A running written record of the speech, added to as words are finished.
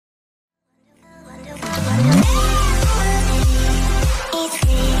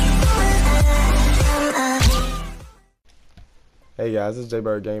Hey guys, it's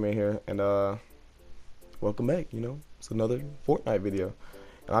J-Bird Gaming here, and welcome back. It's another Fortnite video.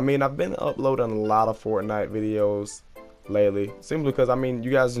 And I've been uploading a lot of Fortnite videos lately, simply because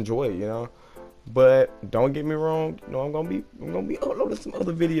you guys enjoy it. But don't get me wrong, I'm gonna be uploading some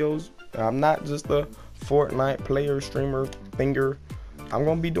other videos. I'm not just a Fortnite player, streamer, finger. I'm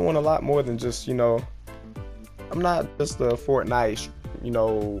gonna be doing a lot more than just, I'm not just a Fortnite,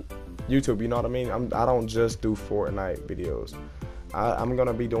 YouTube. You know what I mean? I don't just do Fortnite videos. I'm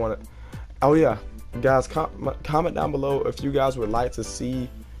gonna be doing it. Oh yeah, guys, comment down below if you guys would like to see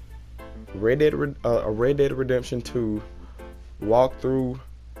a Red Dead Redemption 2 walkthrough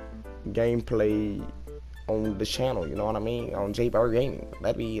gameplay on the channel. You know what I mean? On J-Bird Gaming.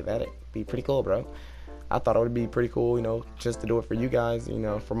 That'd be pretty cool, bro. I thought it would be pretty cool, just to do it for you guys,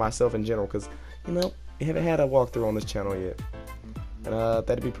 for myself in general, because I haven't had a walkthrough on this channel yet, and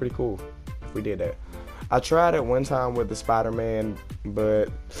that'd be pretty cool if we did that. I tried it one time with the Spider-Man, but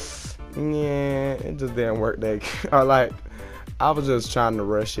yeah, it just didn't work. I was just trying to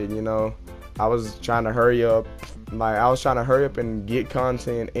rush it, I was trying to hurry up. I was trying to hurry up and get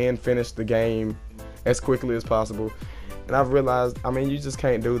content and finish the game as quickly as possible. And I've realized, you just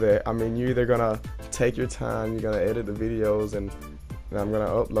can't do that. You're either gonna take your time, you're gonna edit the videos, and I'm gonna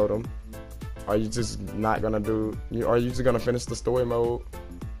upload them, or you just not gonna are you just gonna finish the story mode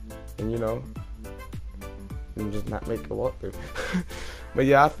and just not make a walkthrough. But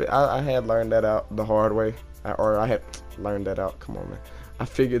yeah, I had learned that out the hard way, I had learned that out. Come on, man. I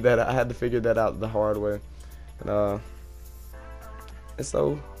figured that I had to figure that out the hard way, and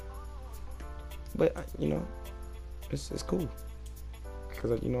so, but it's cool,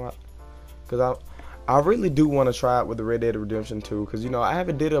 because I really do want to try it with the Red Dead Redemption 2, because I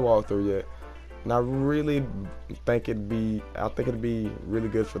haven't did a walkthrough yet, and I really think it'd be really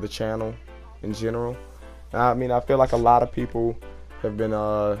good for the channel in general. I feel like a lot of people have been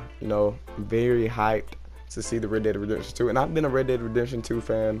very hyped to see the Red Dead Redemption 2, and I've been a Red Dead Redemption 2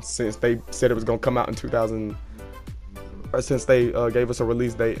 fan since they said it was gonna come out in 2000, or since they gave us a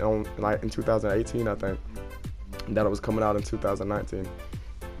release date in 2018, I think, that it was coming out in 2019.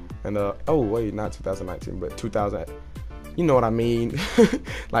 And oh wait, not 2019, but 2000, you know what I mean,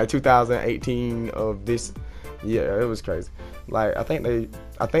 like 2018 of this. Yeah, it was crazy. I think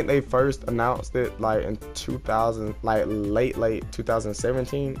they first announced it in 2000, late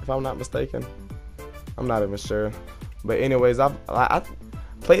 2017, if I'm not mistaken. I'm not even sure, but anyways, I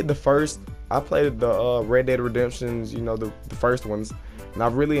played the Red Dead Redemptions, the first ones, and I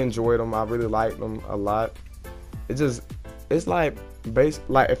really enjoyed them. I really liked them a lot. It's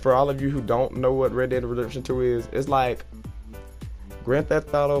for all of you who don't know what Red Dead Redemption 2 is, it's like Grand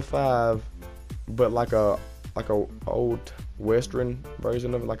Theft Auto 5, but like a old Western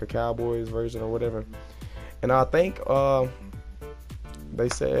version of it, like a Cowboys version or whatever. And I think they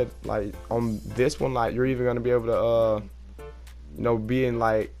said on this one, you're even gonna be able to be in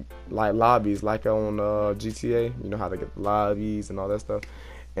like lobbies, like on GTA. How to get the lobbies and all that stuff,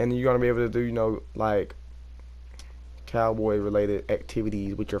 and you're gonna be able to do cowboy related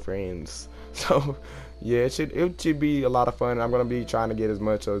activities with your friends. So yeah, it should be a lot of fun. I'm gonna be trying to get as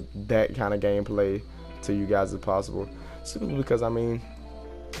much of that kind of gameplay to you guys as possible, simply because I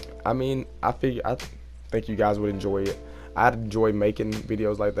think you guys would enjoy it. I'd enjoy making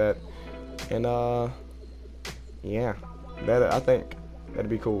videos like that, and yeah, I think that'd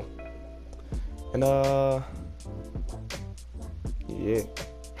be cool. And yeah,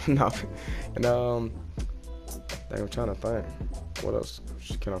 no, and I'm trying to think, what else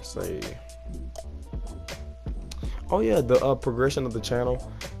can I say? Oh yeah, the progression of the channel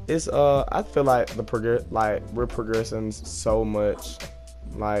is I feel like we're progressing so much,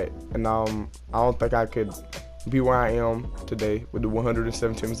 and I don't think I could be where I am today with the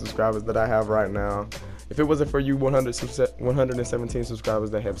 117 subscribers that I have right now if it wasn't for you 117 subscribers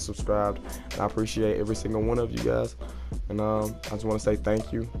that have subscribed. And I appreciate every single one of you guys, and I just want to say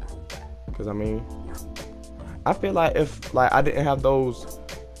thank you, because I feel like if I didn't have those,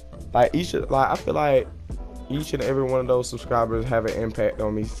 I feel like each and every one of those subscribers have an impact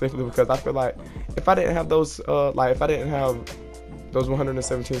on me, simply because I feel like if I didn't have those if I didn't have those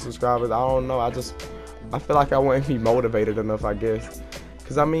 117 subscribers, I don't know, I feel like I wouldn't be motivated enough, I guess,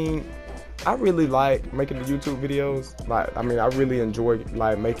 because I really like making the YouTube videos. I really enjoy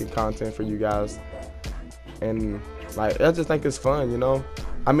making content for you guys, and I just think it's fun,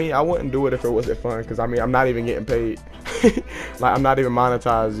 I wouldn't do it if it wasn't fun, because I'm not even getting paid. I'm not even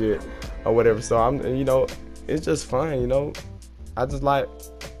monetized yet or whatever, so it's just fun, I just I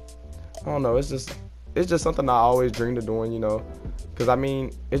don't know, it's just something I always dreamed of doing, because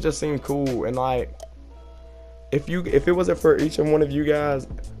it just seemed cool, and if it wasn't for each and one of you guys,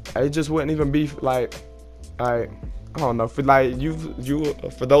 it just wouldn't even be like I don't know, for like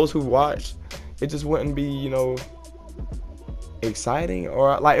for those who watch, it just wouldn't be, you know, exciting,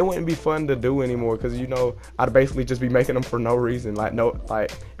 or like it wouldn't be fun to do anymore, because, you know, I'd basically just be making them for no reason. Like, no,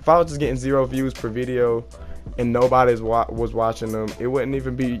 like if I was just getting 0 views per video and nobody was watching them, it wouldn't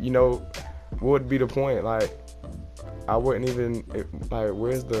even be, you know, what would be the point? Like, I wouldn't even, like,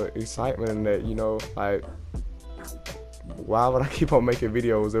 where's the excitement in that, you know? Like, why would I keep on making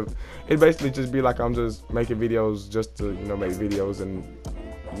videos if it basically just be like I'm just making videos just to, you know, make videos, and,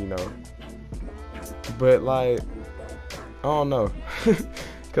 you know, but like, I don't know,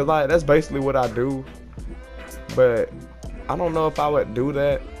 cause like that's basically what I do, but I don't know if I would do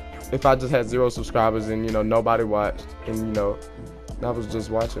that if I just had 0 subscribers and, you know, nobody watched, and, you know, I was just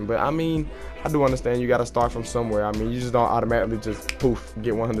watching. But I mean, I do understand you gotta start from somewhere. I mean, you just don't automatically just poof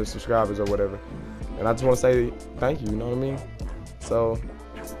get 100 subscribers or whatever. And I just want to say thank you, you know what I mean? So,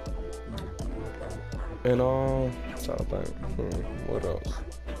 and I'm trying to think, what else?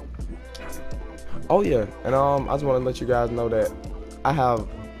 Oh yeah, and I just want to let you guys know that I have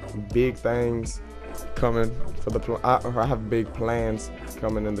big things coming for I have big plans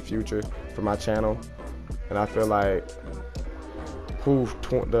coming in the future for my channel, and I feel like I feel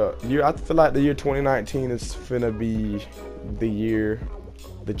like the year 2019 is finna be the year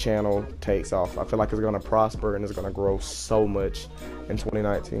the channel takes off. I feel like it's gonna prosper and it's gonna grow so much in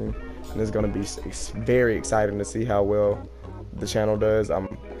 2019, and it's gonna be very exciting to see how well the channel does.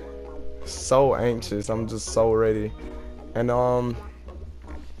 I'm so anxious. I'm just so ready, and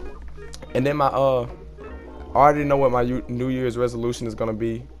then my I already know what my New Year's resolution is gonna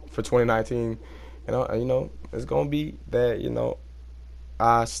be for 2019. And you know, it's gonna be that, you know,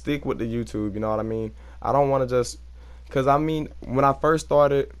 I stick with the YouTube. You know what I mean? I don't want to just, cause I mean, when I first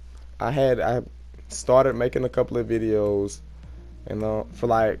started, I started making a couple of videos, and for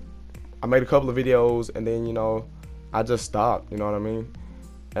like, I made a couple of videos, and then, you know, I just stopped. You know what I mean?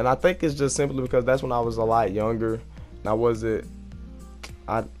 And I think it's just simply because that's when I was a lot younger, and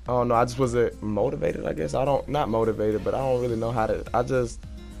I don't know, I just wasn't motivated, I guess. Not motivated, but I don't really know how to, I just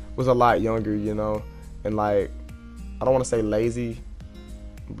was a lot younger, you know, and like, I don't want to say lazy,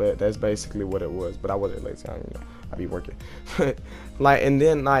 but that's basically what it was. But I wasn't lazy, I be working. Like, and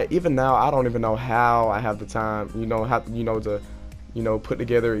then like, even now, I don't even know how I have the time, you know, to put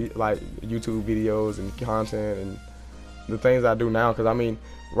together like YouTube videos and content and the things I do now. Cause I mean,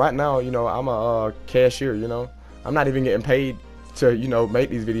 right now, you know, I'm a cashier, you know, I'm not even getting paid to, you know, make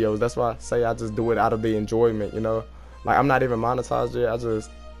these videos. That's why I say I just do it out of the enjoyment, you know, like I'm not even monetized yet.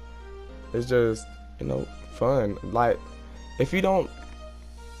 It's just, you know, fun. Like, if you don't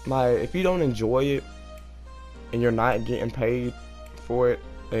enjoy it and you're not getting paid for it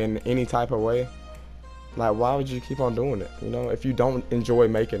in any type of way, like, why would you keep on doing it, you know, if you don't enjoy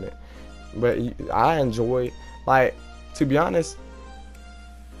making it? But I enjoy, like, to be honest,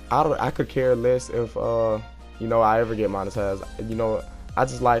 I could care less if you know, I ever get monetized. You know, I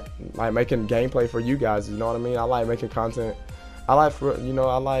just like making gameplay for you guys, you know what I mean? I like making content. I like to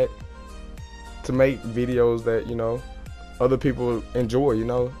make videos that, you know, other people enjoy, you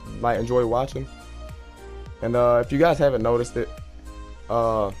know, like enjoy watching. And if you guys haven't noticed it,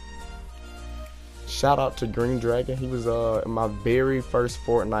 shout out to Green Dragon. He was in my very first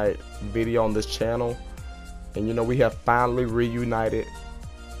Fortnite video on this channel, and, you know, we have finally reunited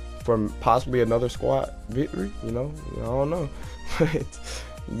for possibly another squad victory, you know, I don't know. But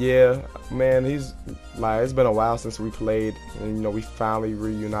yeah, man, he's like, it's been a while since we played, and, you know, we finally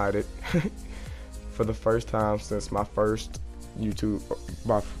reunited for the first time since my first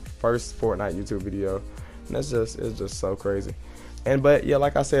Fortnite YouTube video. And it's just so crazy. And but yeah,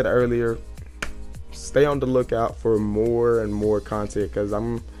 like I said earlier, stay on the lookout for more and more content, because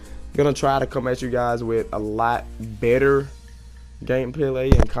I'm gonna try to come at you guys with a lot better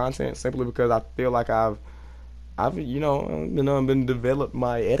gameplay and content, simply because I feel like I've been developed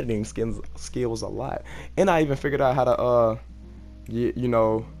my editing skills a lot, and I even figured out how to you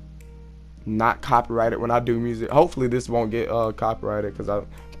know, not copyright it when I do music. Hopefully this won't get copyrighted, because I'm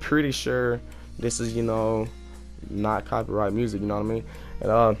pretty sure this is, you know, not copyright music, you know what I mean?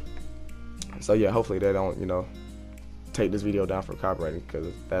 And so yeah, hopefully they don't, you know, take this video down for copywriting, because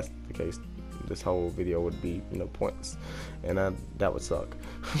if that's the case, this whole video would be, you know, pointless, and that would suck.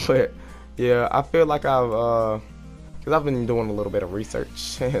 But yeah, I feel like because I've been doing a little bit of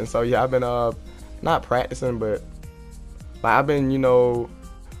research, and so yeah, I've been not practicing, but like I've been, you know,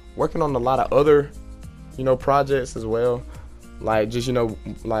 working on a lot of other, you know, projects as well, like just, you know,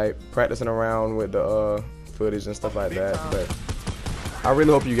 like practicing around with the footage and stuff like that. But I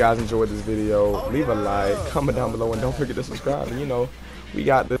really hope you guys enjoyed this video. Leave a like, comment down below, and don't forget to subscribe. And you know, we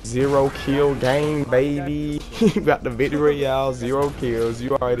got the 0 kill game, baby. We got the victory royale, 0 kills.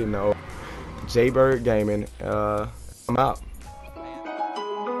 You already know. Jaybird Gaming. I'm out.